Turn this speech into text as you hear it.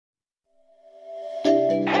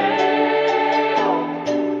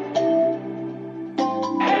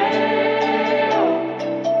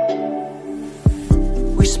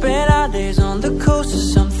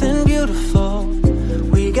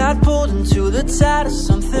the tide of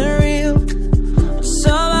something real.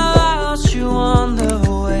 Somehow I lost you on the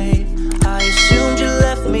way. I assumed you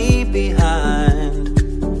left me behind.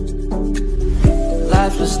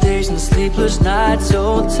 Lifeless days and sleepless nights,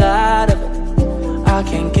 so tired of it. I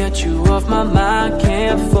can't get you off my mind,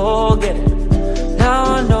 can't forget it. Now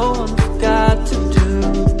I know what I've got to do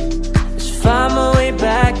is find my way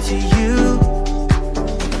back to you.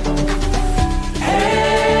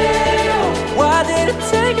 Hey, why did it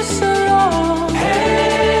take us so long?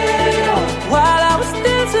 Hey, while I was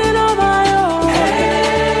dancing on my own.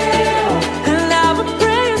 Hey, and now my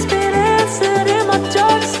prayers been answered in my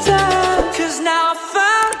darkest time. 'Cause now I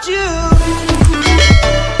found you.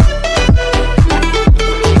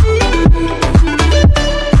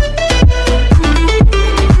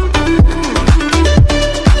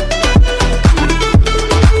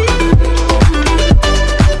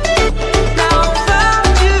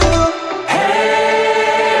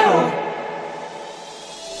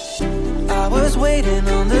 Waiting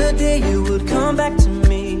on the day you would come back to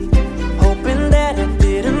me, hoping that I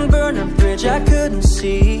didn't burn a bridge I couldn't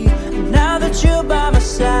see. Now that you're by my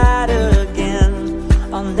side again,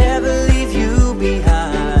 I'll never leave you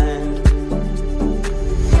behind.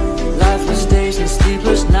 Lifeless days and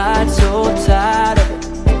sleepless nights, so tired of it.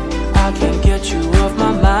 I can't get you off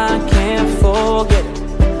my mind, can't forget it.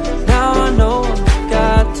 Now I know what I've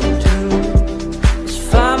got to do is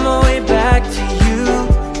find my way back to you.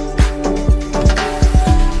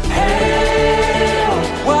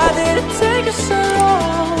 So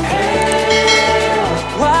long. Hey,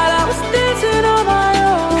 while I was dancing on my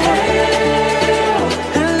own. Hey,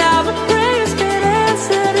 and now my prayers get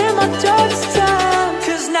answered in my darkest time.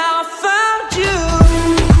 'Cause now I found you.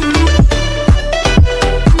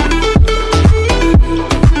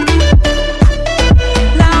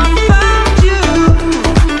 Now I found you.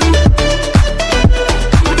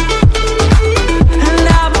 And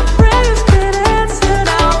now my prayers get answered.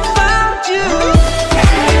 Now I found you.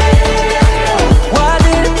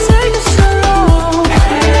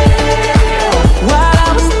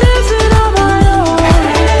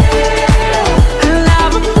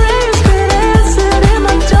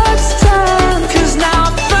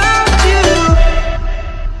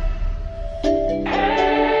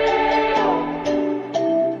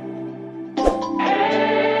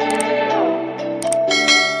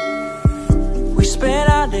 We spent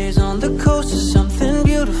our days on the coast of something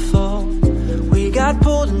beautiful. We got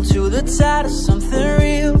pulled into the tide of something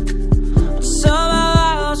real. But somehow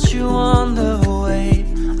I lost you on the way.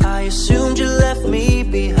 I assumed you left me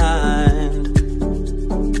behind.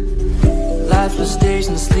 Lifeless days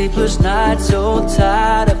and sleepless nights, so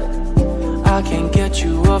tired of it. I can't get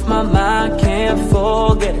you off my mind, can't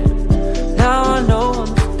forget it. Now I know what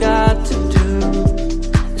I've got to do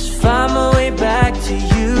is find my way back to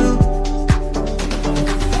you.